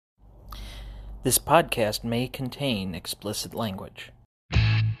This podcast may contain explicit language.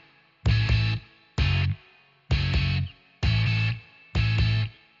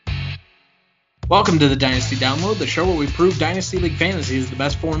 Welcome to the Dynasty Download, the show where we prove Dynasty League Fantasy is the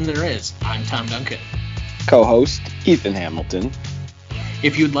best form there is. I'm Tom Duncan. Co-host Ethan Hamilton.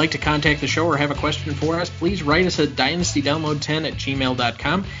 If you'd like to contact the show or have a question for us, please write us at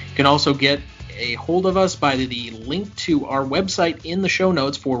dynastydownload10@gmail.com. You can also get a hold of us by the link to our website in the show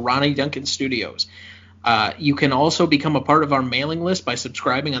notes for Ronnie Duncan Studios. You can also become a part of our mailing list by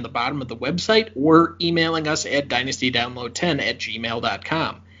subscribing on the bottom of the website or emailing us at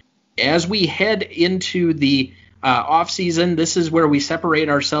dynastydownload10@gmail.com. As we head into the off-season, this is where we separate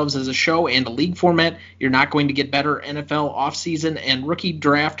ourselves as a show and a league format. You're not going to get better NFL off-season and rookie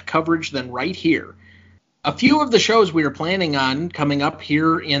draft coverage than right here. A few of the shows we are planning on coming up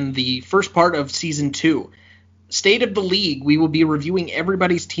here in the first part of Season 2. State of the League, we will be reviewing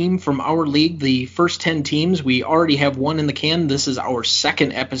everybody's team from our league, the first 10 teams. We already have one in the can. This is our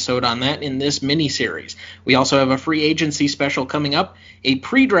second episode on that in this mini-series. We also have a free agency special coming up, a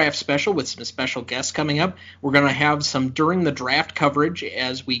pre-draft special with some special guests coming up. We're going to have some during the draft coverage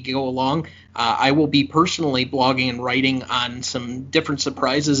as we go along. I will be personally blogging and writing on some different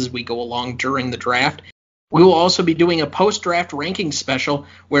surprises as we go along during the draft. We will also be doing a post-draft ranking special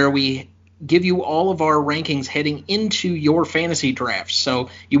where we give you all of our rankings heading into your fantasy drafts, so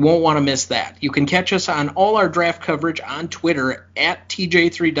you won't want to miss that. You can catch us on all our draft coverage on Twitter at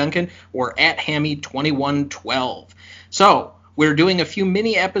TJ3Duncan or at Hammy2112. So we're doing a few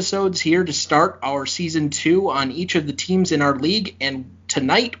mini episodes here to start our Season 2 on each of the teams in our league, and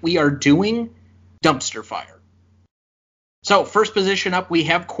tonight we are doing Dumpster Fire. So, first position up, we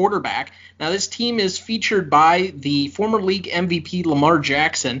have quarterback. Now, this team is featured by the former league MVP Lamar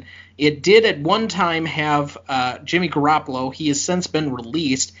Jackson. It did at one time have Jimmy Garoppolo. He has since been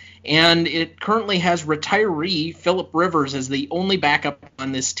released, and it currently has retiree Phillip Rivers as the only backup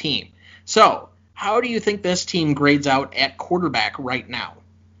on this team. So, how do you think this team grades out at quarterback right now?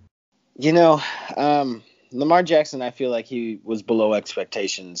 You know, Lamar Jackson, I feel like he was below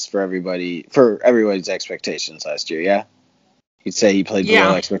expectations for everybody's expectations last year, yeah? You'd say he played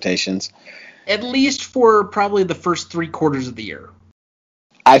below expectations? At least for probably the first 3 quarters of the year.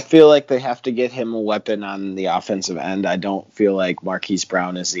 I feel like they have to get him a weapon on the offensive end. I don't feel like Marquise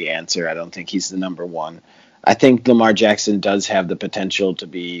Brown is the answer. I don't think he's the number one. I think Lamar Jackson does have the potential to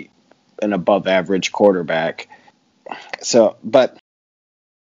be an above-average quarterback. But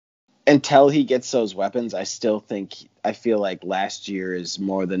until he gets those weapons, I feel like last year is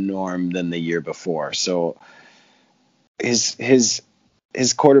more the norm than the year before. So his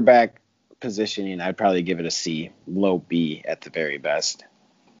quarterback positioning, I'd probably give it a C, low B at the very best.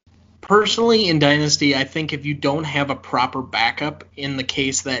 Personally, in Dynasty, I think if you don't have a proper backup in the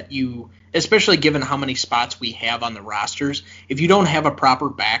case that you, especially given how many spots we have on the rosters, if you don't have a proper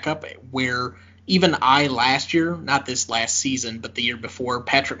backup where even I last year, not this last season, but the year before,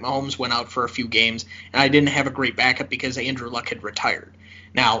 Patrick Mahomes went out for a few games, and I didn't have a great backup because Andrew Luck had retired.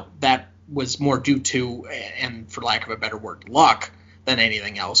 Now, that was more due to, and for lack of a better word, luck than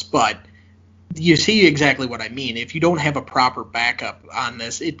anything else, but you see exactly what I mean. If you don't have a proper backup on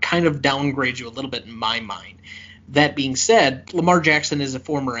this, it kind of downgrades you a little bit in my mind. That being said, Lamar Jackson is a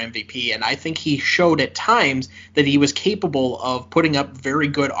former MVP, and I think he showed at times that he was capable of putting up very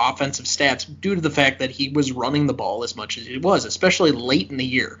good offensive stats due to the fact that he was running the ball as much as he was, especially late in the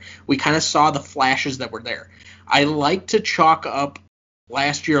year. We kind of saw the flashes that were there. I like to chalk up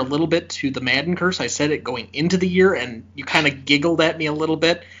last year a little bit to the Madden curse. I said it going into the year, and you kind of giggled at me a little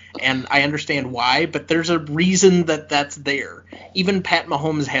bit, and I understand why, but there's a reason that that's there. Even Pat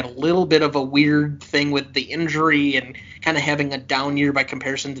Mahomes had a little bit of a weird thing with the injury and kind of having a down year by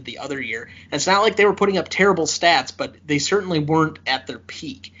comparison to the other year. And it's not like they were putting up terrible stats, but they certainly weren't at their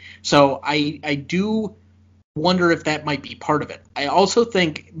peak. So I do wonder if that might be part of it. I also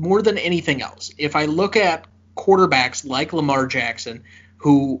think more than anything else, if I look at quarterbacks like Lamar Jackson,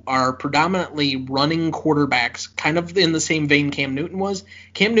 who are predominantly running quarterbacks, kind of in the same vein Cam Newton was.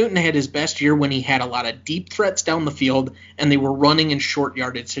 Cam Newton had his best year when he had a lot of deep threats down the field, and they were running in short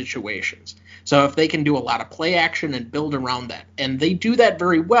yardage situations. So if they can do a lot of play action and build around that, and they do that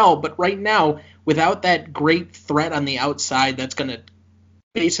very well, but right now, without that great threat on the outside that's going to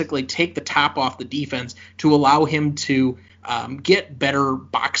basically take the top off the defense to allow him to get better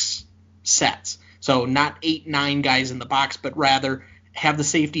box sets. So not 8-9 guys in the box, but rather have the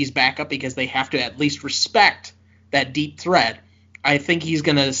safeties back up because they have to at least respect that deep threat. I think he's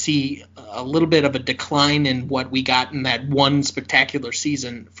going to see a little bit of a decline in what we got in that one spectacular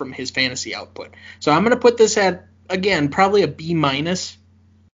season from his fantasy output. So I'm going to put this at, again, probably a B-.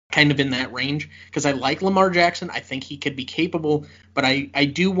 kind of in that range, because I like Lamar Jackson. I think he could be capable, but I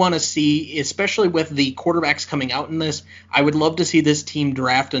do want to see, especially with the quarterbacks coming out in this, I would love to see this team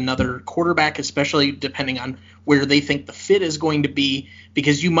draft another quarterback, especially depending on where they think the fit is going to be,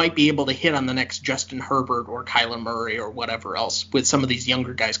 because you might be able to hit on the next Justin Herbert or Kyler Murray or whatever else with some of these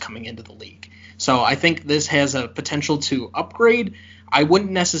younger guys coming into the league. So I think this has a potential to upgrade. I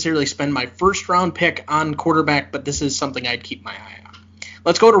wouldn't necessarily spend my first round pick on quarterback, but this is something I'd keep my eye on.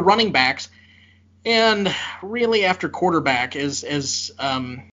 Let's go to running backs. And really, after quarterback, as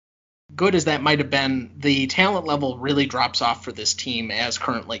good as that might have been, the talent level really drops off for this team as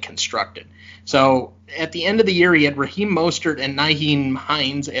currently constructed. So at the end of the year, he had Raheem Mostert and Nyheim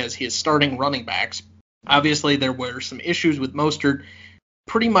Hines as his starting running backs. Obviously, there were some issues with Mostert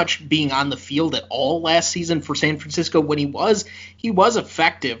pretty much being on the field at all last season for San Francisco. When he was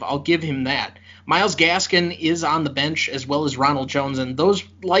effective. I'll give him that. Myles Gaskin is on the bench, as well as Ronald Jones, and those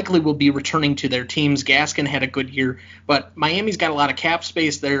likely will be returning to their teams. Gaskin had a good year, but Miami's got a lot of cap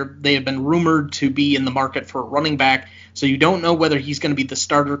space there. They have been rumored to be in the market for a running back, so you don't know whether he's going to be the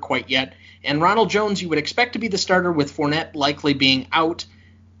starter quite yet. And Ronald Jones, you would expect to be the starter, with Fournette likely being out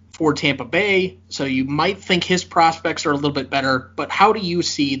for Tampa Bay, so you might think his prospects are a little bit better. But how do you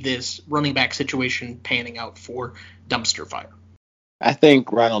see this running back situation panning out for Dumpster Fire? I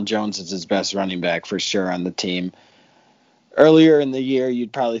think Ronald Jones is his best running back for sure on the team. Earlier in the year,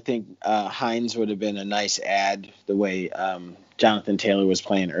 you'd probably think Hines would have been a nice add, the way Jonathan Taylor was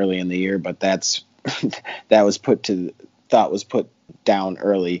playing early in the year, but that was put down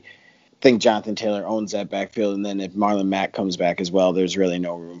early. I think Jonathan Taylor owns that backfield, and then if Marlon Mack comes back as well, there's really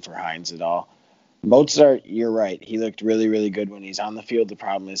no room for Hines at all. Mostert, you're right. He looked really, really good when he's on the field. The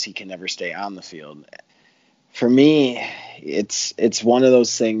problem is he can never stay on the field. For me, it's one of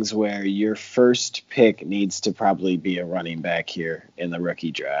those things where your first pick needs to probably be a running back here in the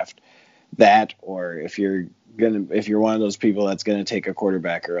rookie draft. That, or if you're one of those people that's gonna take a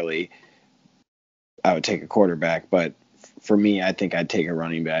quarterback early, I would take a quarterback. But for me, I think I'd take a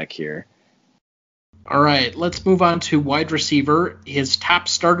running back here. All right, let's move on to wide receiver. His top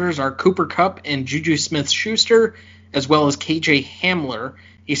starters are Cooper Kupp and Juju Smith-Schuster, as well as KJ Hamler.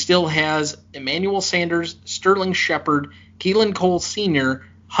 He still has Emmanuel Sanders, Sterling Shepard, Keelan Cole Sr.,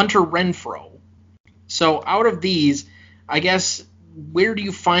 Hunter Renfrow. So out of these, I guess, where do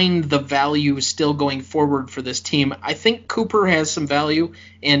you find the value still going forward for this team? I think Cooper has some value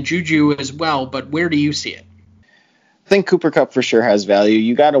and Juju as well, but where do you see it? I think Cooper Kupp for sure has value.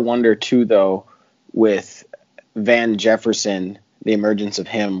 You got to wonder, too, though, with Van Jefferson, the emergence of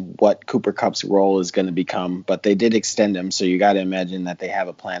him, what Cooper Kupp's role is going to become. But they did extend him, so you got to imagine that they have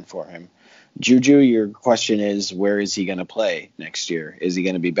a plan for him. Juju, your question is, where is he going to play next year? Is he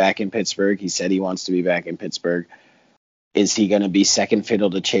going to be back in Pittsburgh? He said he wants to be back in Pittsburgh. Is he going to be second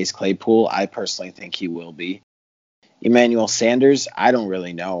fiddle to Chase Claypool? I personally think he will be. Emmanuel Sanders, I don't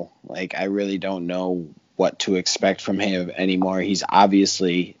really know. I really don't know what to expect from him anymore. He's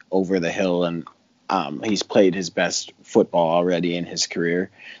obviously over the hill, and he's played his best football already in his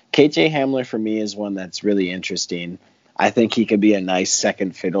career. KJ Hamler for me is one that's really interesting. I think he could be a nice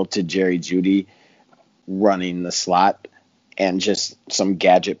second fiddle to Jerry Jeudy running the slot and just some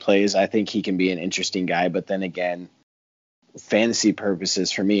gadget plays. I think he can be an interesting guy, but then again, fantasy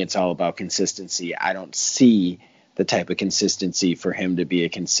purposes, for me, it's all about consistency. I don't see the type of consistency for him to be a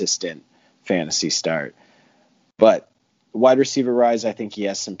consistent fantasy start. But wide receiver rise, I think he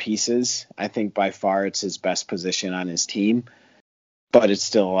has some pieces. I think by far it's his best position on his team, but it's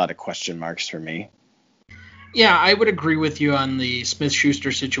still a lot of question marks for me. Yeah, I would agree with you on the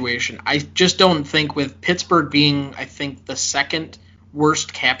Smith-Schuster situation. I just don't think, with Pittsburgh being, I think, the second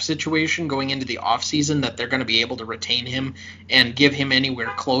worst cap situation going into the offseason, that they're going to be able to retain him and give him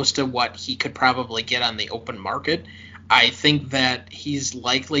anywhere close to what he could probably get on the open market. I think that he's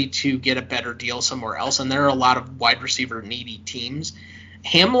likely to get a better deal somewhere else, and there are a lot of wide receiver needy teams.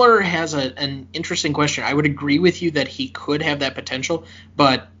 Hamler has an interesting question. I would agree with you that he could have that potential,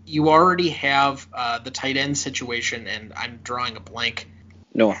 but you already have the tight end situation, and I'm drawing a blank.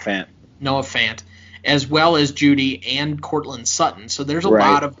 Noah Fant. As well as Jeudy and Courtland Sutton. So there's a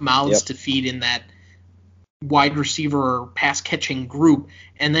lot of mouths to feed in that wide receiver or pass-catching group.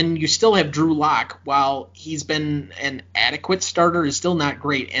 And then you still have Drew Lock. While he's been an adequate starter, is still not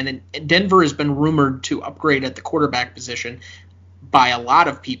great. And Denver has been rumored to upgrade at the quarterback position by a lot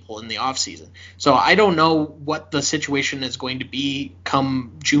of people in the offseason. So I don't know what the situation is going to be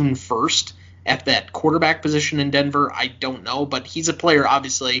come June 1st at that quarterback position in Denver. I don't know, but he's a player,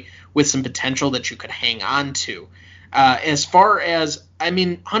 obviously, with some potential that you could hang on to. As far as, I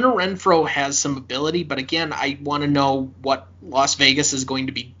mean, Hunter Renfroe has some ability, but again, I want to know what Las Vegas is going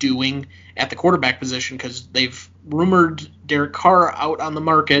to be doing at the quarterback position, because they've rumored Derek Carr out on the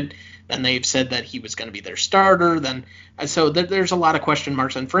market. Then they've said that he was going to be their starter. There's a lot of question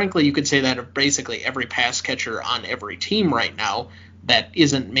marks. And frankly, you could say that of basically every pass catcher on every team right now that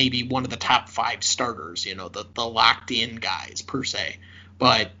isn't maybe one of the top 5 starters, the locked in guys per se.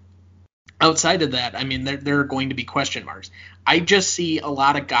 But outside of that, I mean, there are going to be question marks. I just see a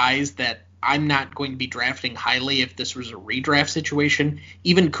lot of guys that I'm not going to be drafting highly if this was a redraft situation.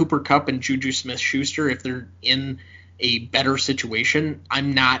 Even Cooper Kupp and Juju Smith-Schuster, if they're in a better situation,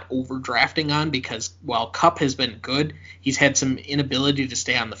 I'm not overdrafting on, because while Kupp has been good, he's had some inability to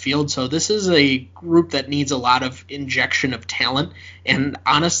stay on the field. So this is a group that needs a lot of injection of talent. And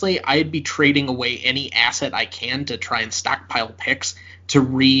honestly, I'd be trading away any asset I can to try and stockpile picks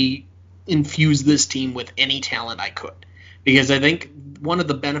to infuse this team with any talent I could. Because I think one of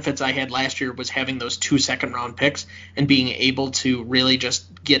the benefits I had last year was having those 2 second-round picks and being able to really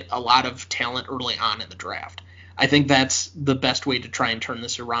just get a lot of talent early on in the draft. I think that's the best way to try and turn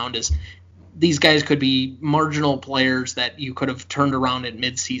this around. Is these guys could be marginal players that you could have turned around at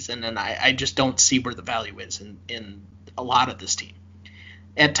midseason, and I just don't see where the value is in a lot of this team.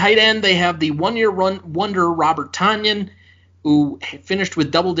 At tight end, they have the one-year wonder Robert Tonyan, who finished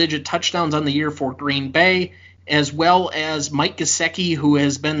with double-digit touchdowns on the year for Green Bay, as well as Mike Gesicki, who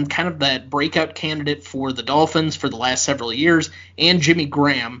has been kind of that breakout candidate for the Dolphins for the last several years, and Jimmy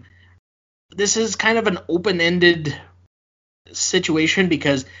Graham. This is kind of an open-ended situation,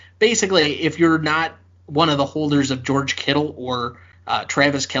 because basically if you're not one of the holders of George Kittle or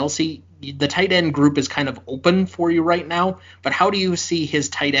Travis Kelce, the tight end group is kind of open for you right now. But how do you see his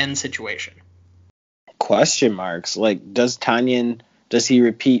tight end situation? Question marks. Like, does he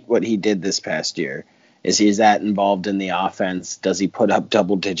repeat what he did this past year? Is he that involved in the offense? Does he put up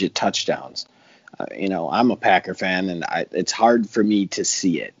double-digit touchdowns? I'm a Packer fan, and it's hard for me to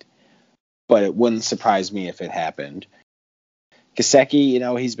see it. But it wouldn't surprise me if it happened.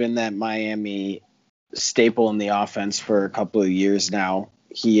 Gesicki, he's been that Miami staple in the offense for a couple of years now.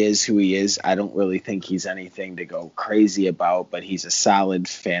 He is who he is. I don't really think he's anything to go crazy about, but he's a solid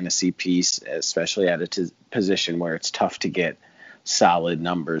fantasy piece, especially at a position where it's tough to get solid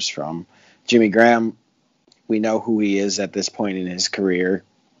numbers from. Jimmy Graham, we know who he is at this point in his career.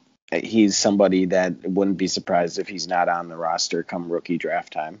 He's somebody that wouldn't be surprised if he's not on the roster come rookie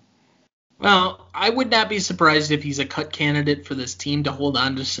draft time. Well, I would not be surprised if he's a cut candidate for this team to hold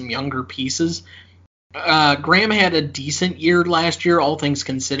on to some younger pieces. Graham had a decent year last year, all things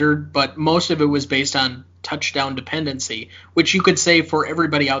considered, but most of it was based on touchdown dependency, which you could say for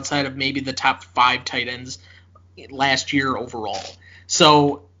everybody outside of maybe the top 5 tight ends last year overall.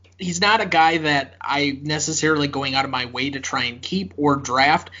 So he's not a guy that I'm necessarily going out of my way to try and keep or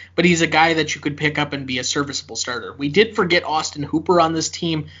draft, but he's a guy that you could pick up and be a serviceable starter. We did forget Austin Hooper on this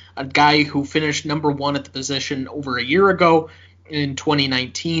team, a guy who finished number 1 at the position over a year ago in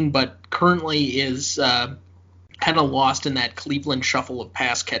 2019, but currently is kind of lost in that Cleveland shuffle of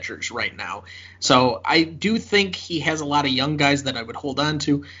pass catchers right now. So I do think he has a lot of young guys that I would hold on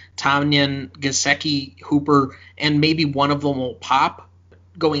to. Tonyan, Gesicki, Hooper, and maybe one of them will pop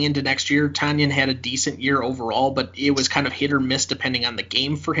going into next year. Tonyan had a decent year overall, but it was kind of hit or miss depending on the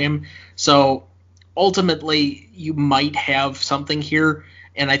game for him. So ultimately, you might have something here,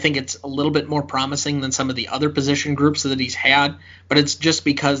 and I think it's a little bit more promising than some of the other position groups that he's had, but it's just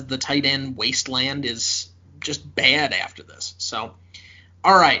because the tight end wasteland is just bad after this. So,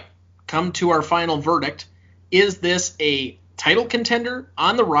 all right, come to our final verdict. Is this a title contender,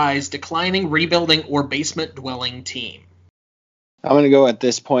 on the rise, declining, rebuilding, or basement-dwelling team? I'm going to go at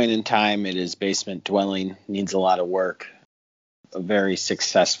this point in time. It is basement dwelling, needs a lot of work. A very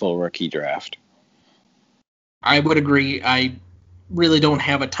successful rookie draft. I would agree. I really don't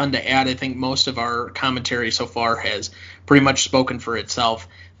have a ton to add. I think most of our commentary so far has pretty much spoken for itself.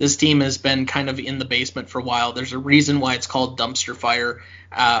 This team has been kind of in the basement for a while. There's a reason why it's called dumpster fire.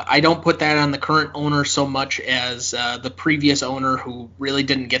 I don't put that on the current owner so much as the previous owner, who really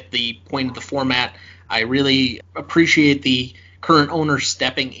didn't get the point of the format. I really appreciate the current owner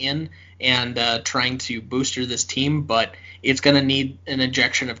stepping in and trying to booster this team, but it's going to need an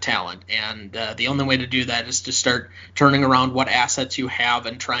injection of talent. And the only way to do that is to start turning around what assets you have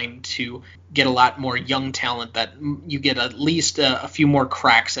and trying to get a lot more young talent that you get at least a few more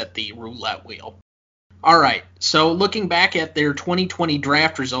cracks at the roulette wheel. All right, so looking back at their 2020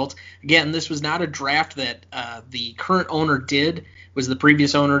 draft results, again, this was not a draft that the current owner did. It was the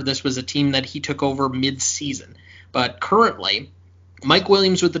previous owner. This was a team that he took over mid-season. But currently, Mike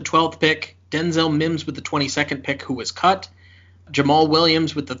Williams with the 12th pick, Denzel Mims with the 22nd pick, who was cut, Jamal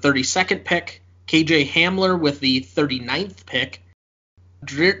Williams with the 32nd pick, KJ Hamler with the 39th pick,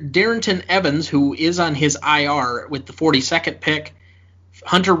 Darrington Evans, who is on his IR, with the 42nd pick,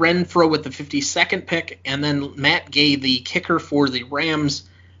 Hunter Renfrow with the 52nd pick, and then Matt Gay, the kicker for the Rams.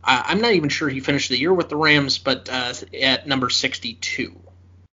 I'm not even sure he finished the year with the Rams, but at number 62.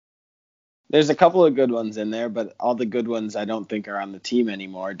 There's a couple of good ones in there, but all the good ones I don't think are on the team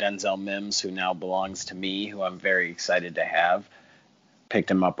anymore. Denzel Mims, who now belongs to me, who I'm very excited to have.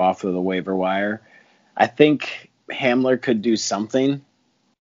 Picked him up off of the waiver wire. I think Hamler could do something.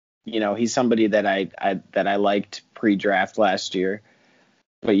 You know, he's somebody that I liked pre-draft last year.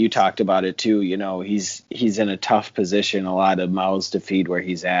 But you talked about it too. You know, he's in a tough position, a lot of mouths to feed where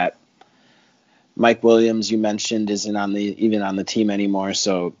he's at. Mike Williams, you mentioned, isn't even on the team anymore.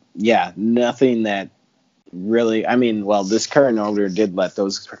 So yeah, nothing that really. I mean, well, this current owner did let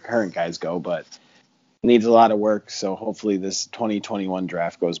those current guys go, but needs a lot of work. So hopefully this 2021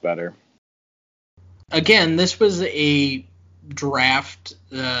 draft goes better. Again, this was a draft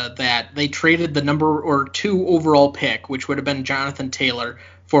that they traded the number 2 overall pick, which would have been Jonathan Taylor,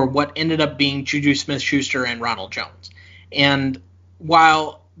 for what ended up being Juju Smith-Schuster and Ronald Jones. And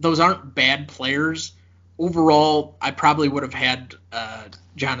while those aren't bad players, overall I probably would have had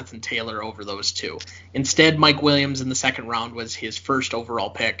Jonathan Taylor over those two. Instead, Mike Williams in the second round was his first overall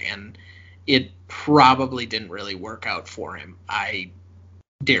pick, and it probably didn't really work out for him, I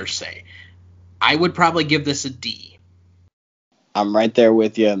dare say. I would probably give this a D. I'm right there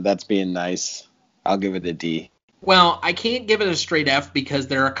with you. That's being nice. I'll give it a D. Well, I can't give it a straight F because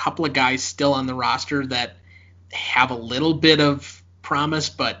there are a couple of guys still on the roster that have a little bit of promise,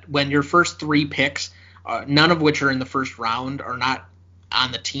 but when your first 3 picks, none of which are in the first round, are not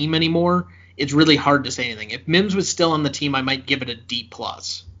on the team anymore, it's really hard to say anything. If Mims was still on the team, I might give it a D+.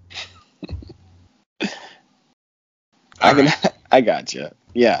 I got you.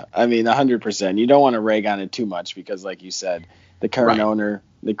 Yeah, I mean, 100%. You don't want to rag on it too much because, like you said, the current owner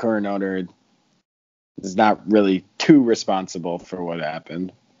is not really too responsible for what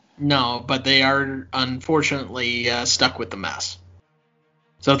happened. No, but they are unfortunately stuck with the mess.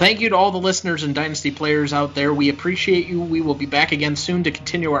 So thank you to all the listeners and Dynasty players out there. We appreciate you. We will be back again soon to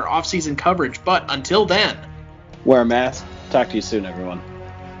continue our off-season coverage. But until then, wear a mask. Talk to you soon, everyone.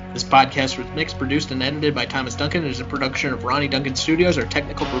 This podcast was mixed, produced, and edited by Thomas Duncan. It is a production of Ronnie Duncan Studios. Our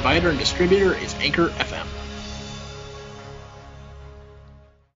technical provider and distributor is Anchor FM.